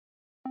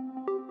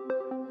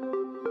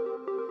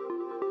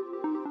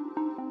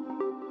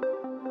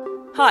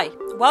Hi,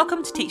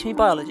 welcome to Teach Me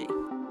Biology.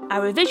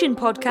 Our revision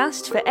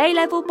podcast for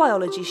A-level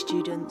biology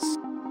students.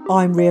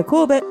 I'm Ria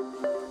Corbett.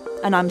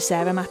 And I'm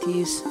Sarah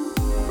Matthews.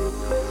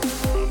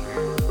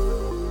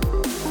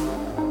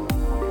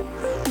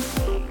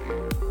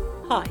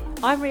 Hi,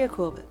 I'm Ria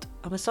Corbett.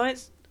 I'm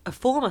a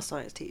former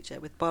science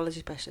teacher with biology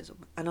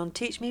specialism, and on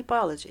Teach Me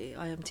Biology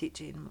I am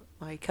teaching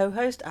my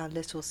co-host and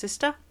little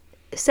sister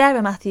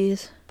Sarah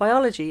Matthews.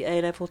 biology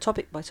A-level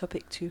topic by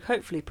topic to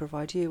hopefully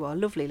provide you, our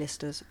lovely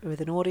listeners,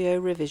 with an audio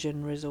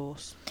revision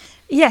resource.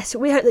 Yes,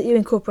 we hope that you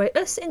incorporate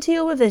us into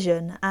your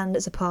revision and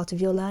as a part of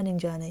your learning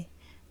journey.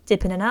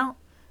 Dip in and out,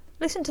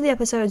 listen to the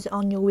episodes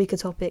on your weaker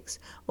topics,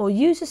 or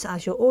use us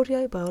as your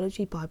audio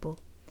biology bible.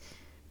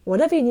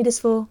 Whatever you need us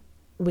for,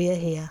 we are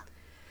here.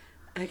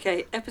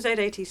 Okay, episode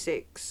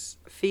 86,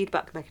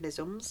 feedback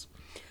mechanisms.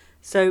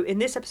 So in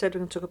this episode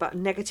we're going to talk about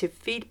negative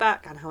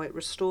feedback and how it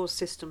restores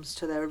systems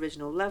to their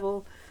original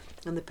level,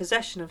 and the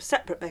possession of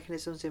separate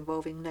mechanisms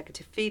involving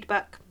negative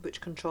feedback, which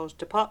controls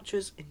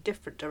departures in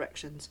different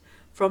directions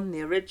from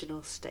the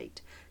original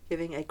state,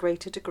 giving a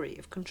greater degree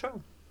of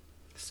control.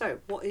 So,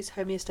 what is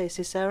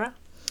homeostasis, Sarah?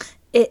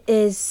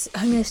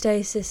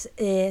 Homeostasis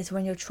is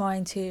when you're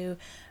trying to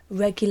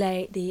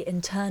regulate the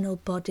internal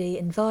body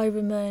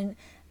environment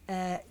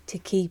to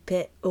keep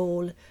it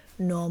all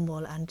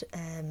normal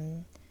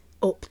and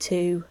up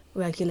to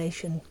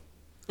regulation.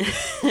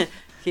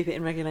 Keep it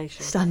in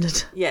regulation.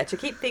 Standard. Yeah, to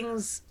keep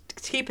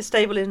a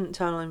stable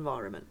internal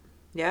environment.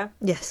 Yeah?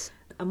 Yes.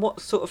 And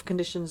what sort of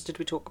conditions did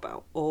we talk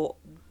about, or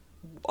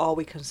are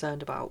we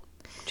concerned about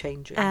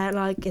changing?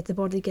 Like if the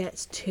body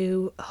gets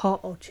too hot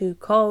or too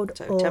cold,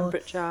 So or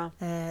temperature,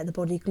 the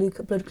body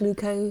blood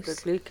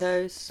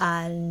glucose,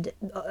 and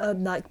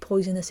like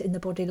poisonous in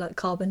the body, like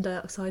carbon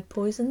dioxide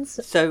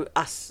poisons. so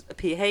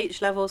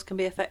pH levels can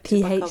be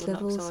affected by pH carbon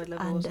levels, dioxide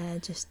levels.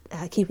 and just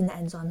keeping the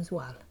enzymes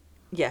well.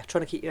 Yeah,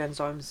 trying to keep your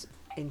enzymes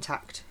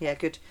intact. Yeah,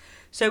 good.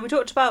 So we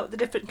talked about the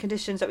different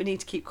conditions that we need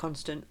to keep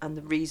constant and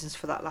the reasons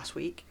for that last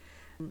week.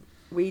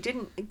 We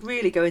didn't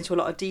really go into a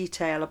lot of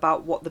detail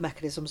about what the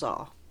mechanisms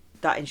are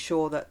that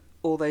ensure that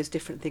all those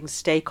different things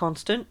stay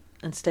constant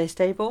and stay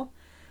stable.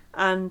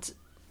 And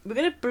we're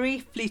going to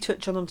briefly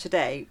touch on them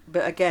today,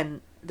 but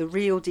again, the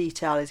real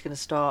detail is going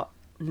to start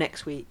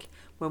next week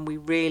when we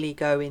really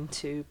go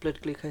into blood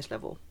glucose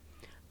level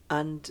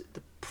and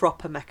the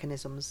proper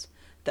mechanisms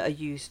that are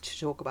used to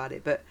talk about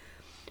it. But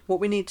what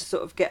we need to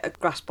sort of get a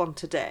grasp on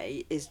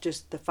today is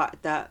just the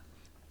fact that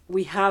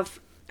we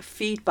have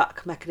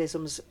feedback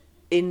mechanisms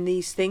in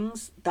these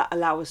things that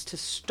allow us to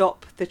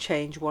stop the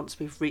change once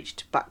we've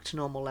reached back to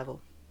normal level.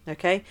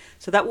 Okay,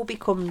 so that will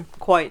become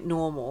quite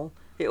normal.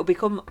 It will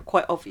become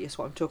quite obvious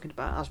what I'm talking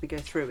about as we go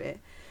through it.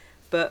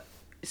 But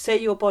say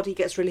your body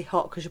gets really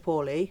hot because you're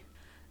poorly,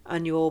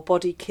 and your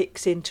body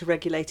kicks in to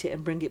regulate it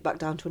and bring it back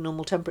down to a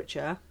normal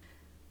temperature.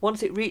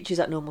 Once it reaches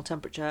that normal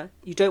temperature,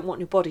 you don't want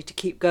your body to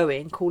keep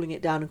going, cooling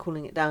it down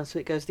so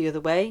it goes the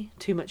other way,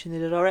 too much in the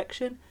other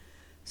direction.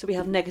 So we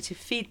have negative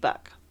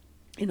feedback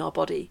in our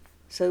body.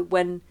 So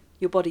when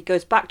your body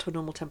goes back to a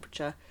normal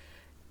temperature,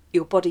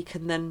 your body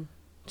can then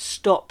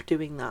stop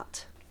doing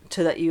that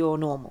so that you're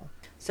normal.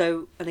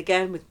 So, and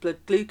again with blood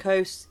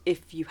glucose,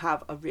 if you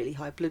have a really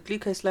high blood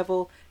glucose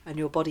level and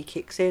your body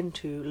kicks in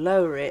to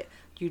lower it,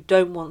 you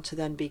don't want to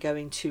then be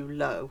going too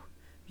low.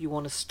 You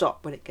want to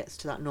stop when it gets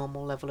to that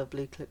normal level of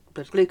blood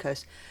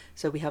glucose.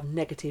 So we have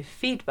negative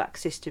feedback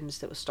systems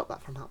that will stop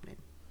that from happening.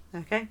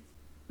 Okay?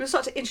 We'll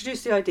start to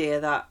introduce the idea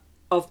that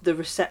of the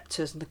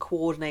receptors and the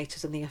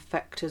coordinators and the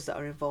effectors that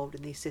are involved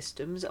in these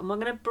systems. And we're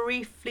going to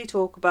briefly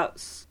talk about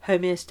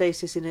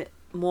homeostasis in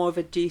more of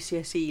a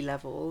GCSE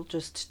level,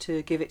 just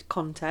to give it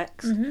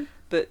context,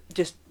 but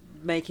just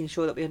making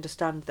sure that we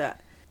understand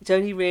that it's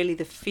only really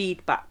the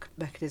feedback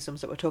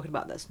mechanisms that we're talking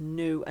about that's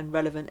new and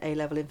relevant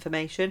A-level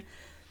information.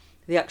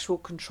 The actual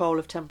control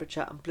of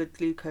temperature and blood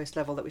glucose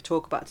level that we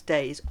talk about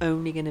today is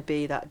only going to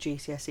be that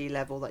GCSE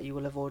level that you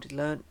will have already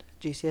learnt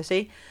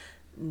GCSE,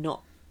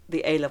 not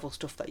the A-level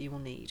stuff that you will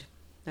need.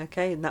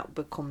 Okay, and that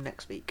will come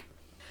next week.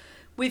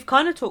 We've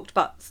kind of talked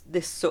about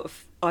this sort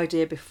of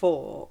idea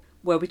before,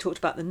 where we talked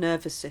about the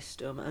nervous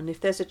system, and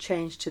if there's a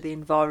change to the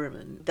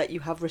environment, that you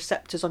have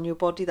receptors on your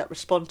body that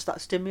respond to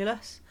that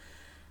stimulus.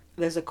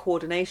 There's a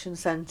coordination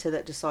centre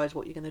that decides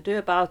what you're going to do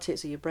about it,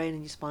 so your brain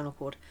and your spinal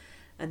cord,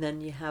 and then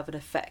you have an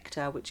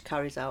effector which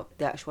carries out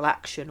the actual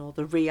action or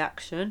the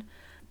reaction.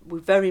 We're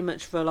very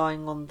much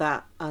relying on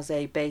that as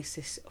a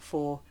basis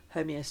for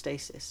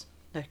homeostasis.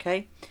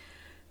 Okay,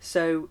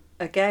 so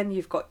again,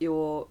 you've got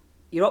your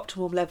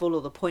optimum level,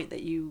 or the point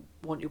that you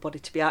want your body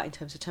to be at in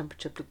terms of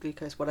temperature, blood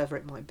glucose, whatever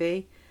it might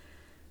be.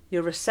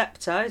 Your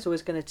receptor is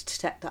always going to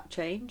detect that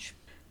change.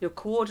 Your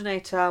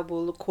coordinator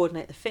will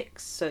coordinate the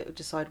fix, so it will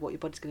decide what your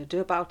body's going to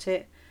do about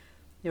it.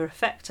 Your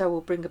effector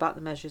will bring about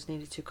the measures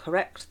needed to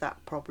correct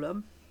that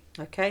problem.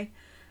 Okay,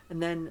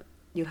 and then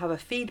you'll have a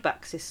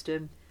feedback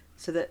system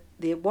so that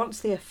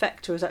once the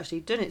effector has actually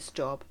done its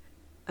job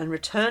and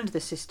returned the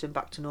system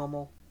back to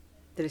normal,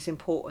 that it's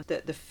important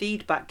that the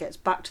feedback gets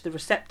back to the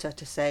receptor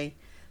to say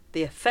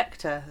the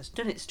effector has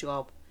done its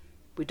job.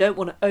 We don't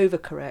want to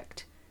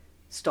overcorrect,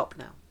 stop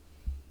now.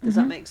 Does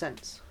that make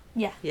sense?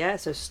 Yeah. Yeah,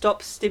 so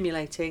stop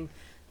stimulating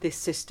this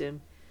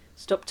system.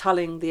 Stop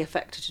telling the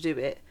effector to do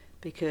it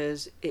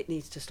because it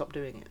needs to stop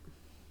doing it.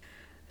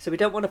 So we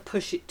don't want to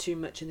push it too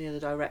much in the other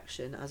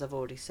direction, as I've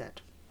already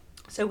said.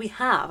 So we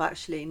have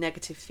actually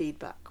negative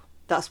feedback.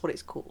 That's what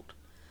it's called.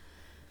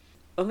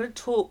 I'm going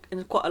to talk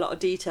in quite a lot of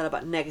detail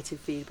about negative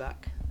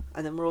feedback,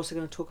 and then we're also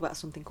going to talk about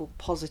something called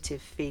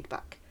positive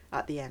feedback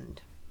at the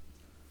end.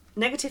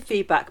 Negative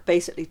feedback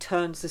basically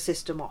turns the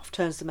system off,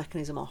 turns the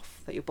mechanism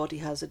off that your body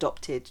has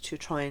adopted to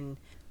try and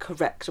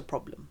correct a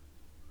problem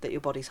that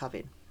your body's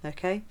having.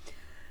 Okay?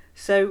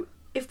 So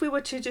if we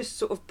were to just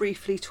sort of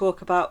briefly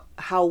talk about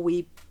how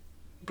we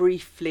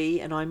briefly,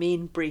 and I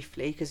mean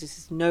briefly because this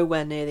is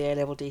nowhere near the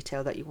A-level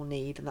detail that you will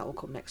need, and that will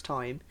come next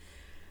time.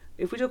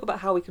 If we talk about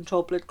how we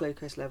control blood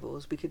glucose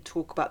levels, we could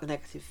talk about the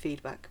negative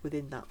feedback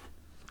within that.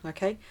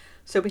 Okay?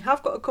 So we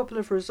have got a couple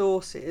of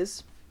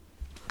resources.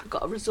 We've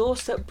got a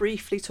resource that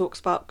briefly talks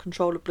about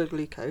control of blood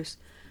glucose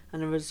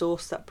and a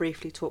resource that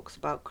briefly talks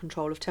about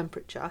control of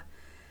temperature.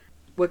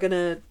 We're going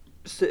to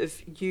sort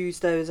of use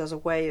those as a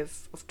way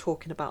of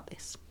talking about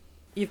this.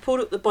 You've pulled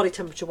up the body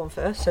temperature one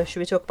first, so should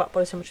we talk about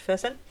body temperature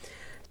first then?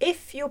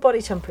 If your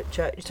body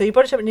temperature, so your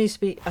body temperature needs to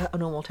be a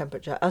normal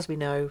temperature, as we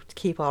know, to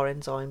keep our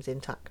enzymes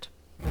intact.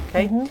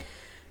 Okay? Mm-hmm.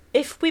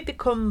 If we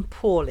become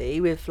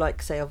poorly with,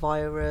 like, say, a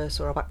virus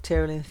or a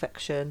bacterial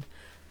infection,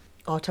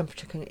 our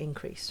temperature can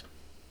increase.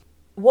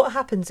 What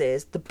happens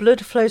is the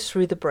blood flows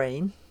through the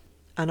brain,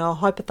 and our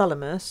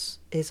hypothalamus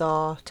is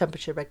our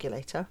temperature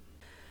regulator.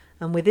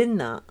 And within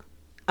that,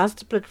 as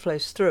the blood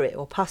flows through it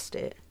or past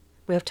it,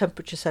 we have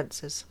temperature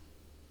sensors,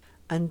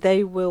 and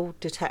they will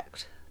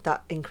detect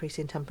that increase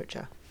in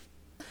temperature.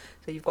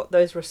 So you've got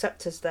those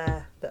receptors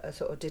there that are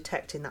sort of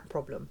detecting that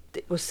problem.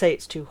 It will say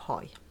it's too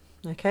high.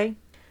 Okay?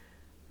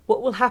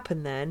 What will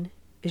happen then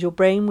is your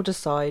brain will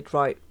decide,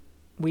 right,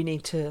 we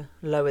need to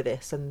lower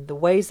this, and the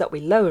ways that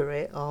we lower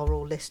it are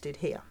all listed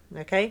here.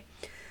 Okay?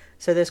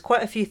 So there's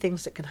quite a few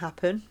things that can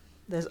happen.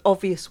 There's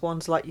obvious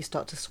ones like you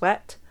start to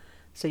sweat.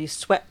 So your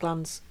sweat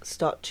glands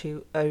start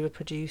to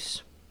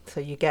overproduce. So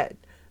you get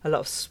a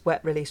lot of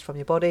sweat released from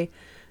your body.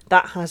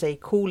 That has a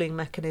cooling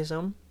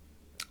mechanism.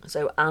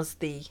 So as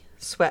the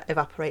sweat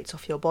evaporates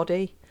off your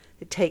body,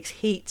 it takes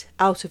heat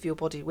out of your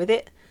body with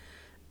it,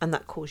 and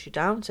that cools you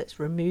down. So it's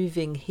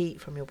removing heat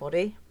from your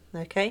body.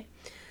 Okay?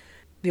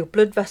 Your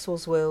blood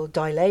vessels will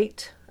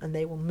dilate and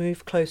they will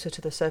move closer to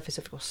the surface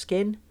of your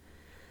skin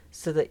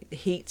so that the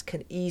heat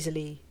can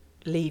easily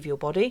leave your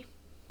body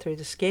through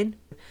the skin.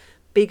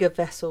 Bigger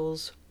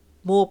vessels,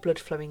 more blood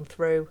flowing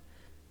through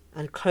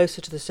and closer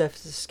to the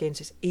surface of the skin,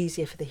 so it's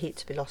easier for the heat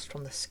to be lost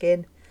from the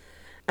skin.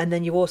 And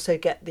then you also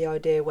get the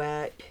idea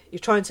where you're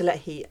trying to let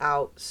heat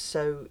out,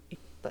 so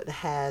like the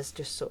hairs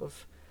just sort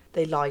of,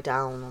 they lie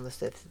down on the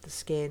surface of the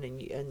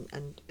skin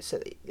and so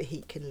that the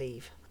heat can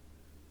leave.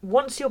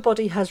 Once your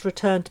body has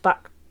returned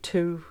back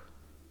to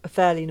a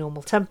fairly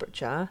normal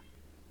temperature,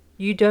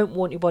 you don't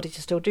want your body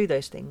to still do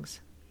those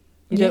things.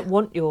 You don't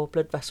want your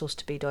blood vessels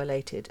to be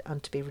dilated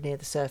and to be near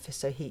the surface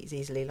so heat is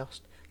easily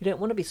lost. You don't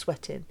want to be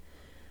sweating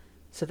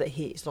so that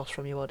heat is lost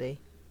from your body,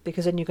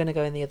 because then you're going to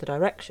go in the other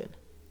direction.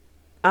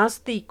 As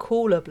the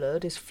cooler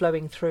blood is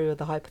flowing through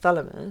the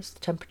hypothalamus, the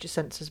temperature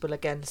sensors will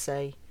again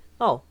say,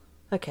 oh,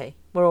 okay,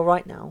 we're all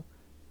right now.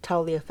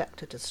 Tell the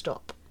effector to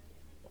stop.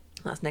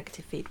 That's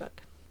negative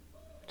feedback.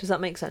 Does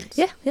that make sense?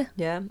 Yeah.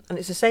 Yeah, and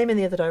it's the same in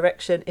the other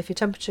direction. If your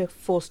temperature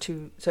falls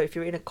too... So if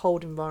you're in a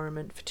cold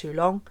environment for too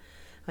long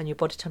and your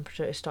body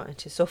temperature is starting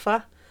to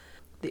suffer,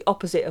 the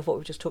opposite of what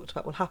we just talked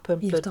about will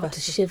happen. You start to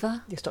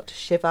shiver. You start to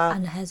shiver.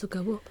 And the hairs will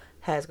go up.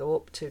 Hairs go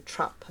up to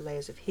trap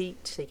layers of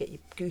heat, so you get your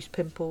goose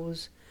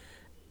pimples.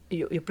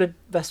 Your blood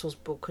vessels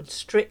will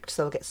constrict,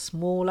 so they'll get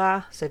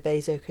smaller, so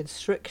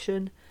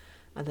vasoconstriction,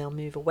 and they'll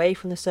move away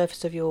from the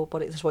surface of your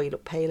body. That's why you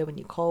look paler when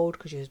you're cold,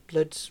 because your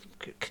blood's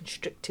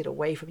constricted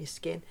away from your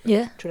skin.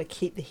 Yeah. Trying to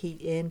keep the heat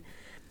in.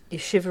 You're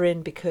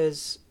shivering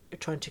because you're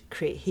trying to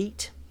create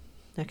heat.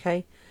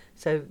 Okay?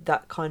 So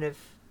that kind of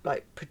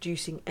like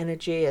producing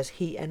energy as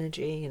heat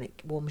energy, and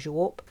it warms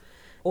you up.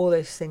 All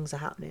those things are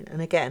happening.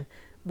 And again,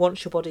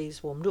 once your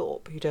body's warmed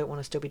up, you don't want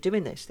to still be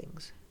doing those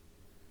things.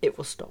 It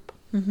will stop.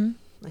 Mm-hmm.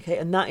 Okay?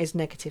 And that is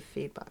negative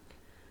feedback.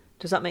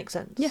 Does that make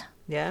sense? Yeah.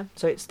 Yeah?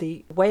 So it's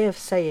the way of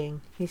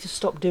saying, you need to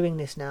stop doing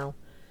this now,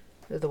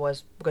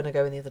 otherwise we're going to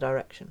go in the other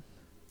direction.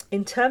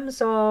 In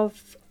terms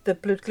of the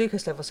blood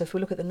glucose level, so if we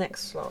look at the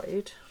next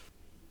slide,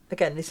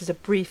 again, this is a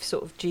brief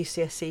sort of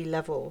GCSE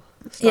level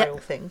style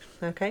thing,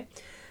 okay?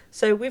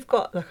 So we've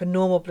got like a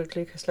normal blood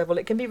glucose level.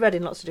 It can be read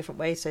in lots of different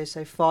ways,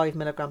 so 5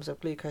 milligrams of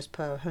glucose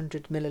per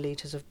 100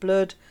 millilitres of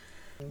blood.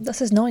 That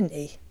says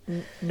 90.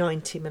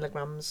 90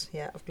 milligrams,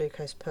 of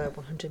glucose per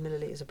 100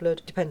 millilitres of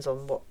blood. Depends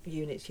on what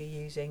units you're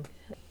using.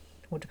 It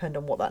will depend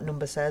on what that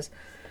number says.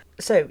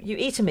 So you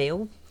eat a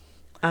meal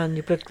and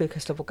your blood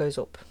glucose level goes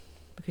up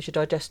because you're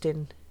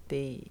digesting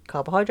the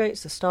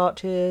carbohydrates, the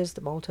starches,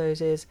 the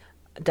maltoses,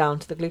 down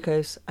to the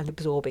glucose and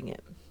absorbing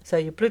it. So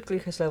your blood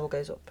glucose level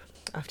goes up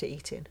after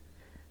eating.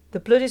 The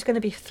blood is going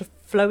to be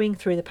flowing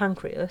through the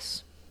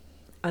pancreas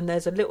And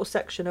there's a little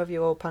section of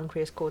your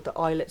pancreas called the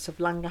islets of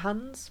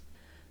Langerhans,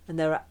 and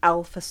there are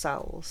alpha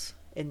cells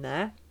in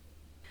there.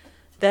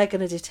 They're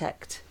going to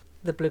detect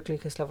the blood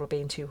glucose level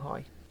being too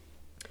high.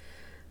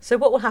 So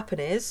what will happen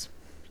is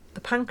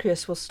the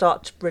pancreas will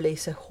start to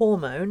release a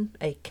hormone,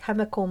 a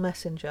chemical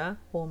messenger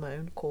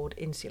hormone called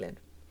insulin.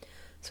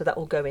 So that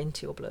will go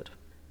into your blood.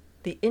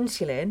 The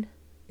insulin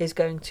is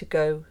going to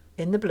go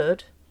in the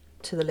blood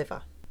to the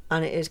liver,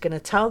 and it is going to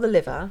tell the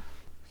liver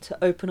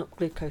to open up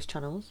glucose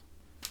channels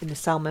in the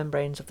cell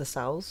membranes of the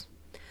cells,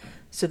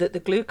 so that the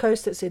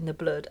glucose that's in the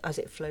blood as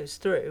it flows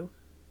through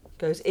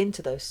goes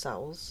into those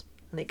cells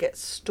and it gets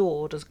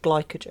stored as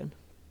glycogen,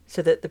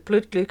 so that the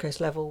blood glucose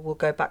level will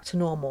go back to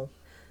normal.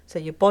 So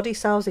your body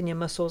cells in your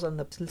muscles and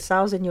the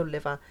cells in your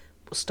liver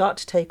will start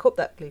to take up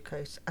that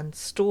glucose and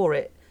store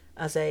it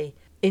as a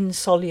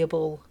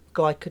insoluble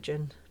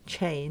glycogen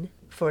chain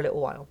for a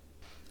little while,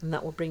 and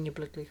that will bring your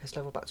blood glucose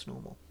level back to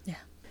normal. Yeah.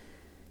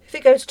 If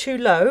it goes too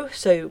low,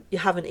 so you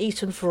haven't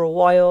eaten for a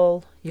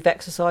while, you've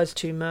exercised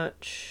too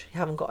much, you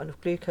haven't got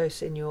enough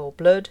glucose in your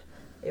blood,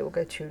 it will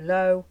go too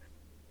low.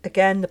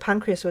 Again, the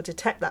pancreas will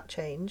detect that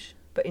change,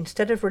 but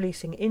instead of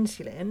releasing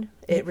insulin,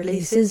 it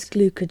releases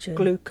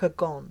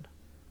glucagon.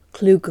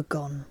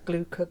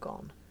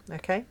 Glucagon.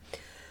 Okay?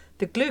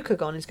 The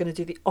glucagon is going to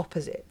do the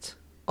opposite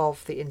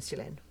of the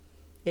insulin.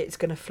 It's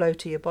going to flow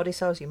to your body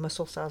cells, your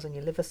muscle cells and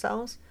your liver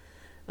cells,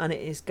 and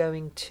it is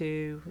going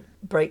to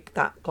break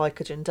that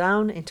glycogen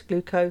down into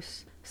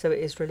glucose, so it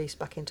is released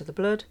back into the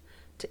blood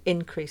to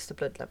increase the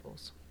blood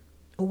levels.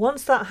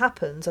 Once that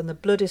happens and the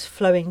blood is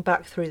flowing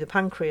back through the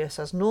pancreas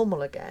as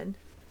normal again,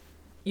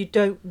 you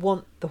don't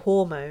want the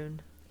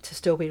hormone to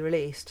still be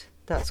released.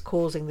 That's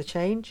causing the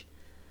change.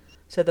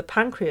 So the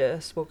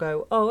pancreas will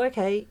go, oh,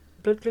 okay,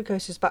 blood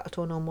glucose is back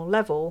to a normal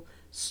level,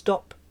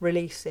 stop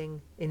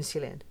releasing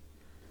insulin.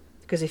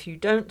 Because if you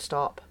don't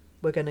stop,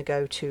 we're going to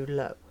go too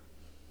low.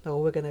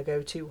 Or we're going to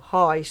go too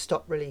high,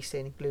 stop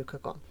releasing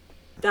glucagon.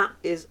 That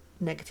is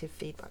negative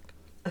feedback.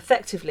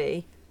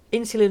 Effectively,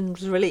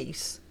 insulin's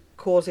release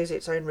causes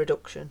its own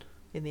reduction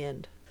in the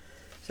end.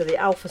 So the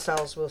alpha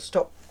cells will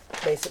stop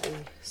basically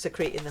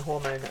secreting the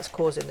hormone that's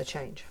causing the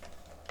change.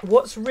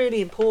 What's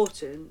really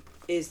important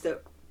is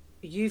that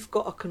you've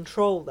got a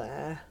control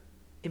there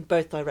in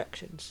both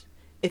directions,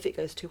 if it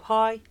goes too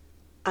high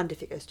and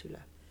if it goes too low.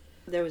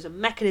 There is a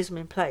mechanism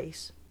in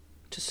place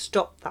to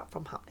stop that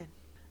from happening.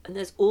 And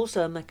there's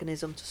also a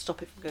mechanism to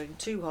stop it from going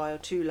too high or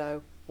too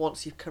low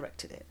once you've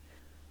corrected it.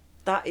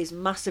 That is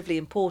massively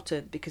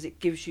important because it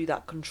gives you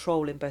that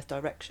control in both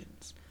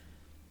directions.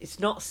 It's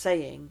not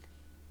saying,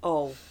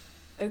 oh,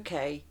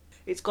 okay,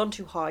 it's gone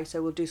too high,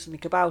 so we'll do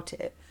something about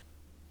it.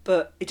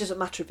 But it doesn't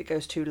matter if it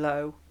goes too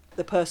low.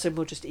 The person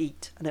will just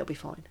eat and it'll be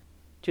fine.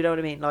 Do you know what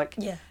I mean? Like,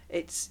 yeah.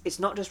 It's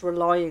not just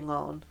relying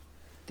on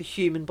the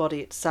human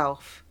body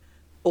itself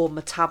or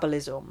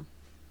metabolism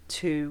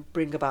to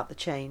bring about the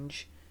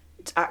change.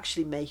 It's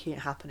actually making it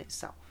happen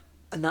itself.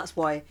 And that's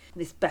why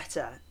it's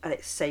better and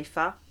it's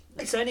safer.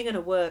 It's only going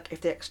to work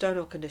if the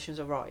external conditions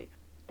are right.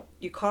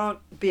 You can't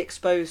be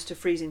exposed to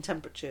freezing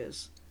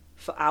temperatures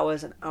for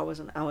hours and hours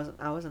and hours and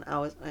hours and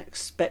hours and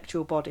expect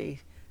your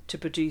body to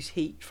produce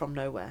heat from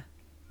nowhere.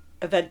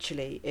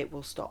 Eventually it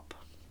will stop.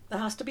 There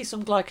has to be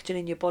some glycogen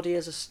in your body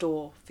as a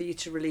store for you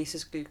to release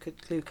as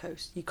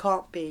glucose. You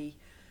can't be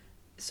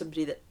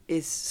somebody that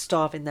is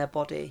starving their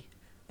body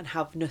and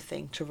have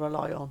nothing to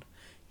rely on.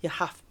 You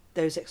have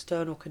those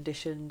external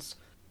conditions,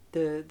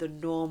 the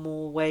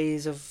normal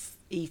ways of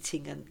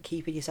eating and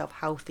keeping yourself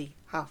healthy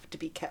have to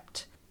be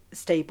kept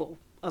stable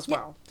as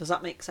well. Does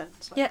that make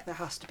sense? There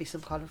has to be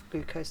some kind of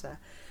glucose there.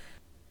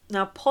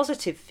 Now,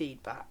 positive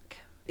feedback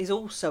is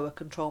also a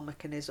control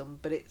mechanism,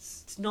 but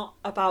it's not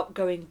about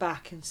going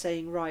back and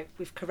saying, right,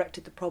 we've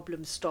corrected the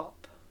problem,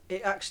 stop.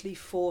 It actually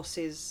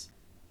forces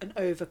an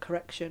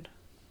overcorrection,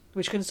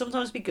 which can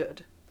sometimes be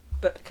good,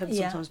 but can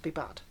sometimes be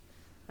bad.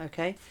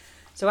 Okay?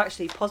 So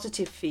actually,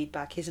 positive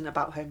feedback isn't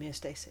about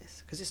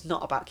homeostasis, because it's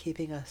not about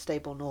keeping a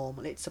stable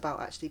norm. It's about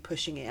actually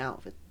pushing it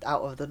out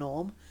of the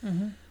norm.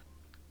 Mm-hmm.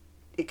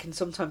 It can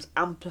sometimes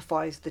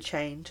amplify the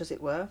change, as it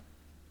were.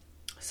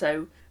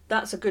 So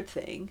that's a good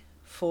thing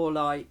for,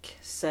 like,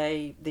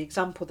 say, the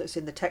example that's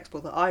in the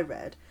textbook that I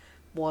read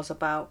was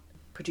about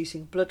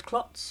producing blood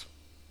clots.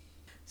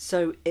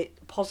 So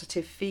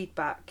positive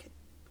feedback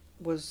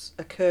was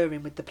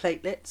occurring with the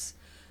platelets.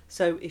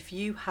 So if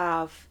you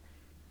have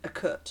a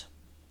cut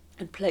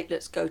and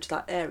platelets go to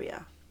that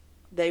area,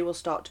 they will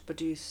start to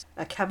produce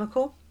a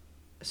chemical.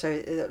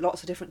 So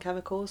lots of different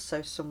chemicals.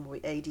 So some will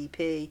be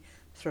ADP,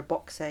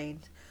 thromboxane,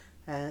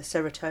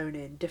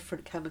 serotonin,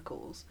 different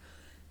chemicals.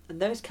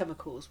 And those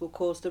chemicals will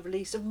cause the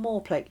release of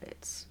more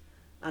platelets.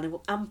 And it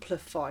will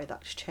amplify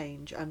that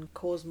change and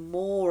cause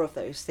more of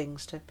those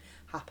things to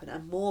happen,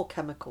 and more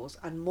chemicals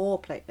and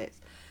more platelets,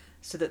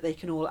 so that they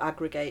can all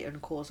aggregate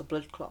and cause a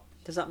blood clot.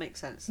 Does that make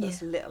sense?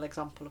 That's a little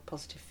example of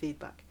positive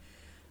feedback.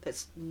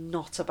 That's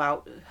not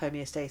about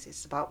homeostasis.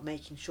 It's about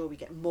making sure we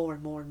get more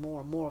and more and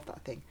more and more of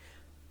that thing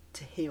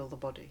to heal the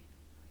body.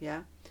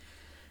 Yeah?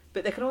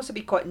 But there can also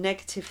be quite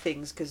negative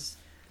things, because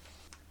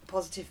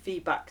positive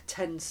feedback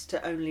tends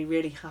to only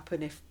really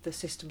happen if the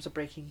systems are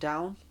breaking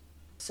down.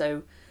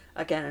 So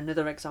again,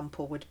 another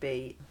example would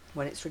be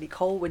when it's really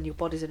cold, when your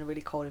body's in a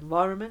really cold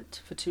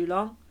environment for too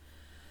long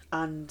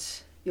and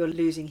you're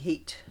losing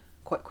heat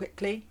quite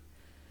quickly.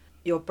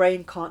 Your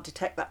brain can't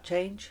detect that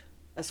change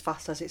as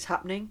fast as it's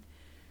happening.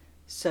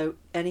 So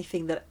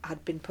anything that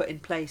had been put in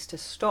place to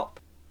stop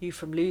you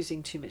from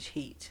losing too much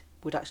heat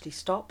would actually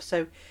stop.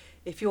 So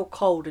if you're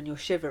cold and you're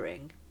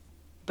shivering,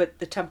 but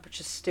the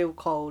temperature's still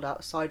cold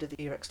outside of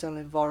your external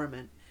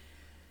environment,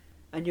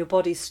 and your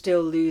body's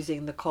still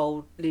losing the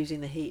cold,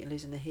 losing the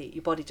heat,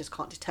 your body just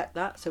can't detect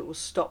that, so it will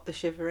stop the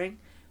shivering,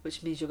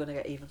 which means you're going to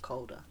get even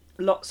colder.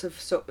 Lots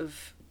of sort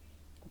of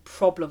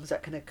problems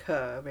that can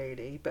occur,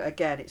 really, but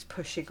again, it's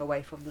pushing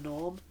away from the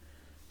norm,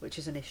 which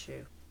is an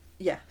issue.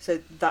 Yeah, so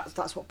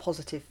that's what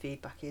positive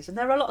feedback is, and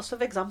there are lots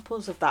of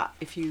examples of that.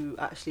 If you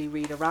actually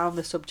read around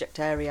the subject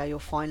area, you'll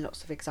find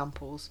lots of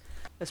examples,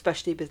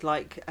 especially with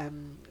like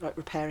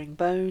repairing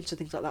bones and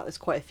things like that. There's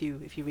quite a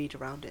few if you read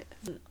around it.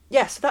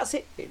 Yeah, so that's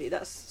it really.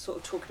 That's sort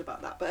of talking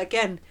about that. But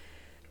again,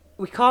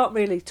 we can't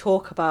really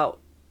talk about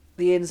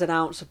the ins and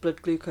outs of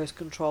blood glucose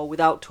control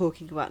without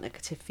talking about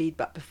negative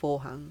feedback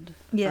beforehand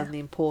and the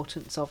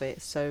importance of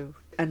it. So,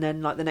 and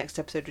then like the next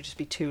episode would just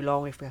be too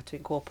long if we had to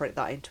incorporate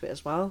that into it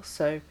as well.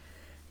 So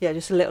yeah,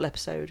 just a little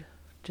episode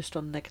just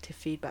on negative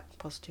feedback,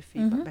 positive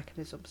feedback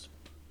mechanisms.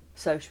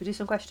 So should we do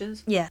some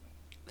questions? Yeah.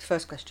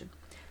 First question.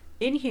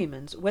 In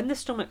humans, when the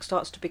stomach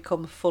starts to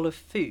become full of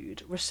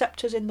food,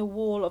 receptors in the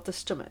wall of the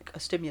stomach are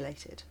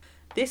stimulated.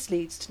 This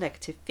leads to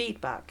negative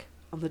feedback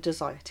on the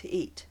desire to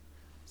eat.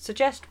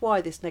 Suggest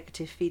why this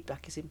negative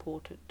feedback is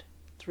important.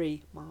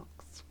 3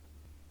 marks.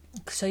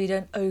 So you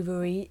don't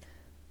overeat?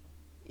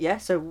 Yeah,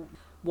 so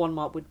 1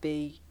 mark would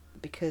be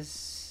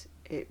because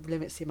it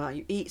limits the amount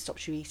you eat,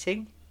 stops you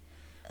eating.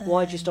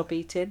 Why do you stop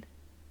eating?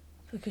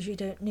 Because you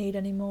don't need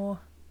any more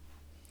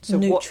So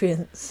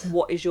nutrients.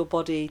 What is your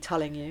body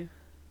telling you?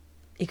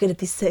 You're going to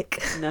be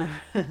sick. No.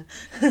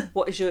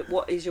 What is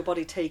your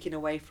body taking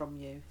away from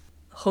you?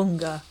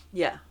 Hunger.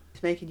 Yeah.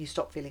 It's making you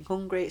stop feeling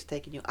hungry, it's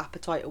taking your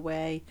appetite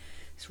away,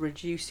 it's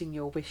reducing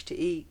your wish to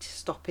eat,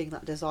 stopping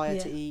that desire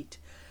to eat,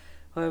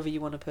 however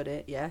you want to put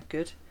it. Yeah,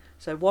 good.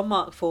 So 1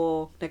 mark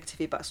for negative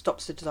feedback: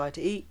 stops the desire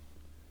to eat,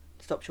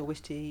 stops your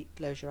wish to eat,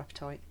 lowers your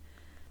appetite.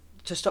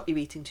 To stop you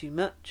eating too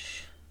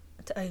much.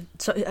 To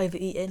stop you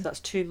overeating. So that's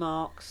 2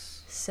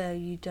 marks. So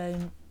you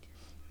don't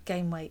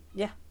gain weight.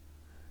 Yeah,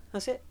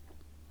 that's it.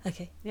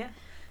 Okay. Yeah.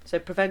 So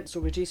prevents or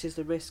reduces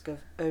the risk of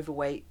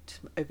overweight,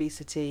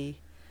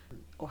 obesity,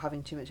 or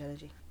having too much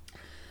energy.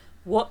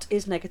 What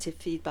is negative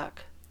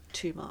feedback?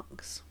 2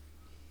 marks.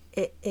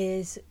 It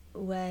is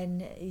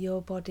when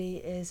your body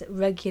is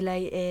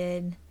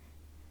regulating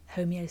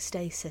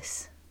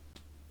homeostasis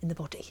in the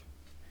body,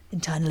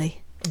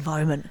 internally,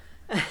 environment.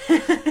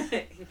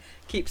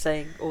 Keep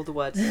saying all the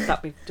words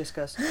that we've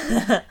discussed.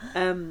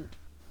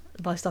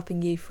 By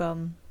stopping you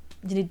from...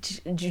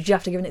 Did you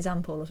have to give an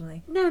example or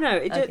something? No.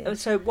 Okay.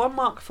 So 1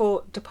 mark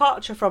for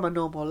departure from a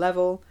normal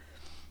level,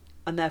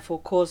 and therefore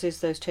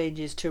causes those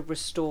changes to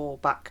restore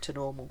back to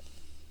normal.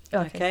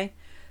 Okay?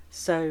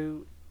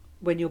 So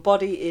when your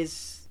body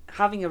is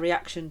having a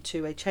reaction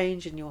to a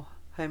change in your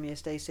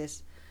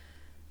homeostasis,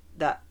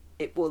 that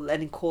it will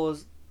then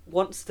cause,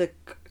 once the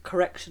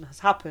correction has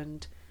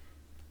happened,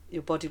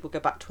 your body will go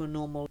back to a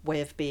normal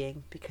way of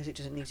being because it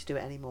doesn't need to do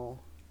it anymore.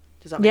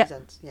 Does that make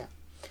sense? Yeah.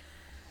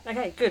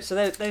 Okay, good. So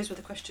those were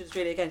the questions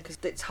really, again, because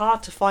it's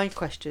hard to find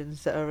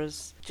questions that are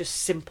as just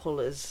simple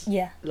as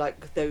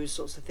like those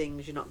sorts of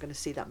things. You're not going to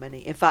see that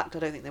many. In fact, I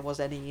don't think there was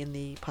any in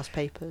the past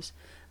papers.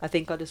 I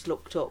think I just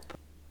looked up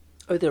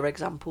other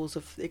examples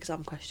of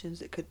exam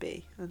questions it could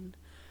be,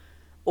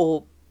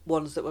 or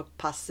ones that were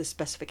past the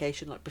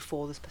specification, like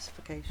before the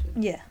specification.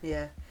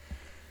 Yeah.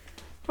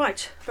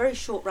 Right, very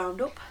short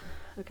roundup.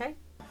 Okay.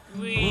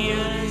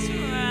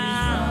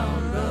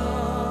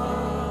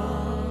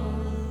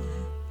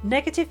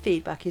 Negative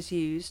feedback is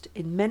used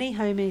in many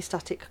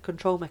homeostatic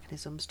control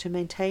mechanisms to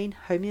maintain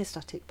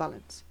homeostatic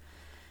balance.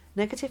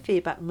 Negative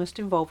feedback must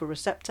involve a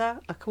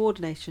receptor, a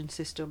coordination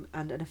system,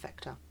 and an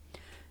effector.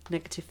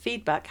 Negative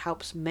feedback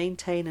helps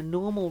maintain a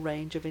normal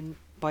range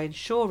by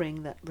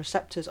ensuring that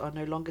receptors are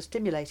no longer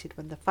stimulated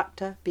when the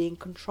factor being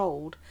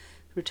controlled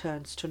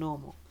returns to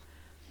normal.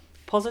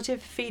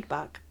 Positive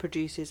feedback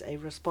produces a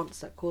response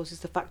that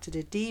causes the factor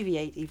to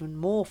deviate even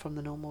more from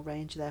the normal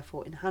range,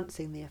 therefore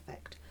enhancing the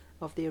effect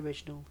of the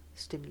original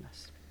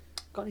stimulus.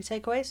 Got any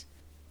takeaways?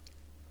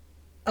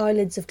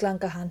 Eyelids of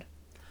Langerhans.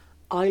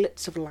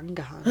 Islets of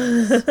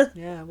Langerhans.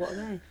 Yeah, what are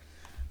they?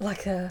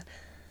 Like an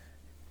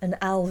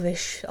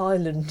Alvish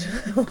island.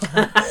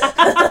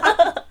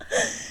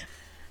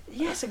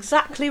 Yes,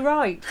 exactly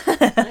right.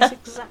 That's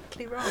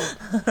exactly right.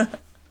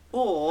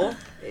 Or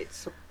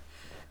it's a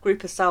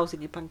group of cells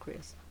in your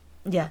pancreas.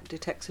 Yeah. That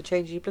detects a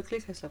change in your blood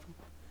glucose level.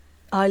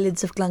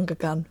 Eyelids of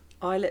Langerhans.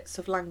 Islets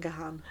of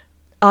Langerhans.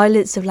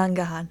 Eyelids of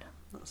Langerhans.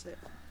 That's it.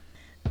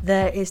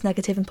 There is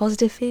negative and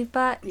positive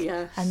feedback.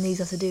 Yes. And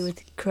these are to do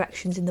with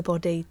corrections in the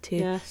body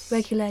to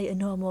regulate a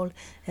normal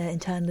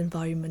internal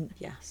environment.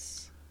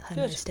 Yes.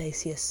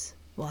 Homeostasis.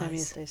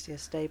 Homeostasis,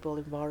 stable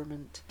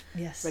environment.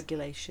 Yes.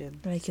 Regulation,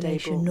 Regulation,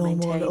 stable,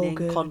 normal, all maintaining,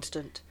 good.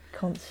 constant,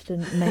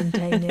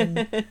 maintaining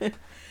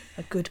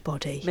a good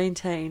body.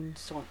 Maintain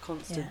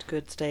constant,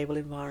 good, stable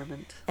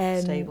environment.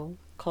 Stable,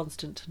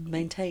 constant, and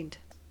maintained.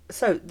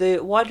 So the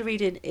wider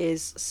reading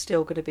is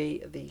still going to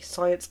be the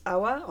Science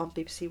Hour on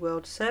BBC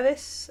World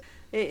Service.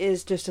 It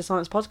is just a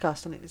science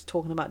podcast and it's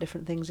talking about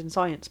different things in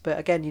science. But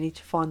again, you need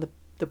to find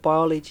the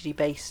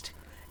biology-based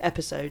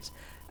episodes.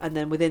 And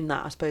then within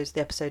that, I suppose, the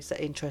episodes that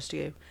interest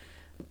you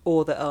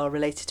or that are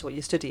related to what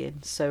you're studying.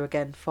 So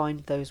again,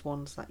 find those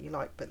ones that you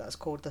like. But that's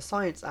called the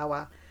Science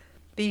Hour,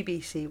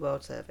 BBC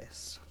World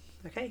Service.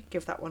 Okay,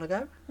 give that one a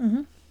go.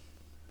 Mm-hmm.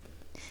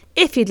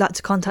 If you'd like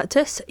to contact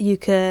us, you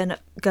can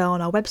go on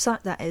our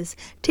website, that is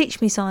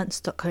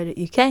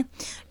teachmescience.co.uk.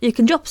 You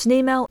can drop us an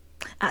email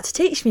at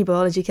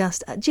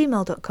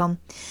teachmebiologycast@gmail.com.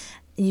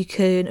 You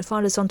can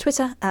find us on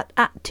Twitter at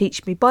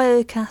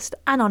teachmebiocast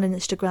and on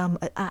Instagram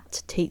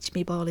at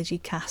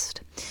teachmebiologycast.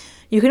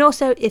 You can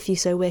also, if you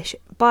so wish,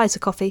 buy us a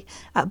coffee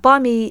at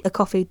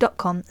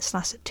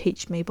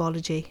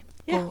buymeacoffee.com/teachmebiology.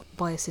 Yeah. Or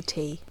buy us a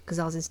tea, because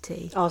ours is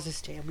tea. Ours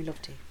is tea and we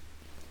love tea.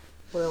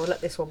 Well, we'll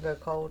let this one go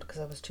cold because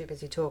I was too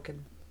busy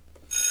talking.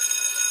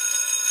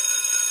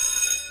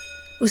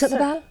 Was that the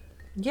bell?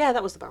 Yeah,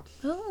 that was the bell.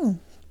 Oh.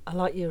 I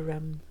like your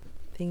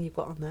thing you've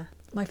got on there.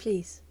 My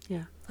fleece.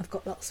 Yeah. I've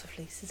got lots of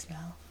fleeces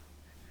now.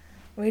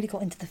 Really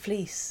got into the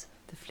fleece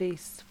The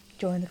fleece.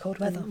 during the cold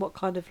weather. What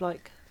kind of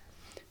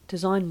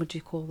design would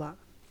you call that?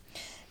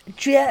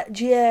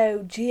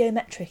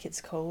 Geometric it's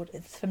called.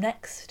 It's from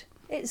Next.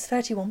 It's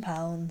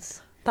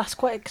 £31. That's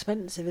quite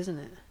expensive, isn't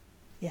it?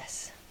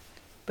 Yes.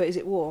 But is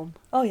it warm?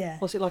 Oh yeah.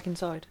 What's it like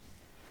inside?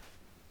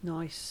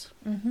 Nice.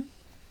 Mm-hmm.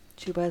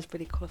 She wears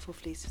really colourful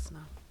fleeces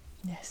now.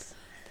 Yes.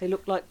 They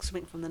look like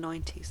something from the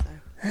 90s though.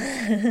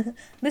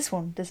 This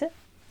one, does it?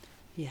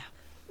 Yeah.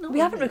 We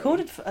haven't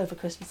recorded over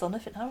Christmas on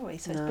nothing, have we?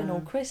 So it's been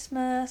all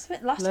Christmas.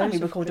 Last time we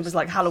recorded was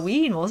like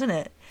Halloween, wasn't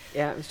it?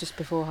 Yeah, it was just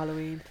before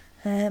Halloween.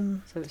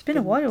 So it's been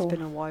a while. It's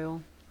been a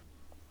while.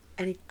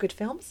 Any good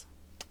films?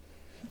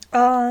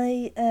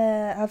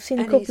 I've seen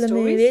a Any couple of stories?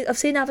 movies. I've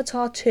seen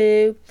Avatar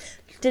 2.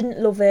 Didn't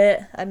love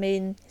it. I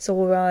mean, it's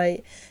all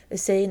right. I've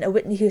seen a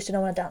Whitney Houston, I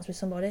Want to Dance with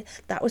Somebody.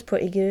 That was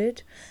pretty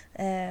good.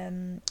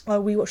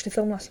 We watched a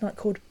film last night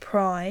called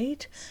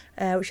Pride,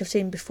 which I've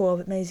seen before,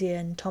 but Maisie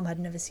and Tom had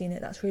never seen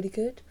it. That's really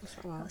good. What's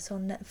that about? That's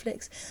on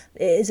Netflix.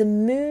 It is a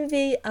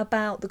movie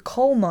about the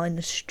coal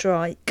miners'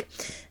 strike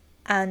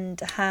and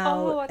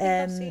how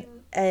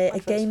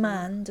a gay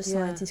man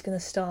decides he's going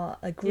to start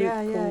a group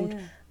called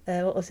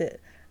what was it?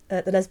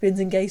 The Lesbians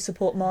and Gays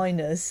Support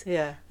Miners.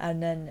 Yeah.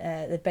 And then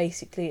they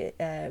basically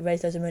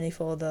raise loads of money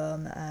for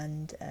them,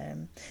 and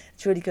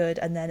it's really good.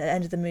 And then at the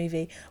end of the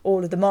movie,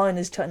 all of the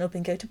miners turn up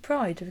and go to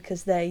Pride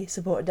because they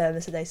supported them,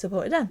 and so they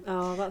supported them.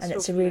 Oh, that's and lovely.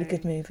 it's a really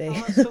good movie. Oh,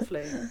 that's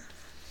lovely.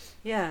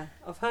 Yeah,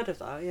 I've heard of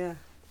that, yeah.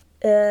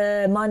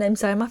 My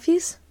name's Sarah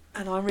Matthews.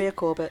 And I'm Ria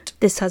Corbett.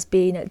 This has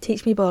been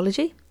Teach Me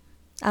Biology,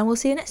 and we'll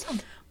see you next time.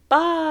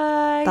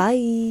 Bye!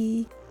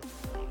 Bye!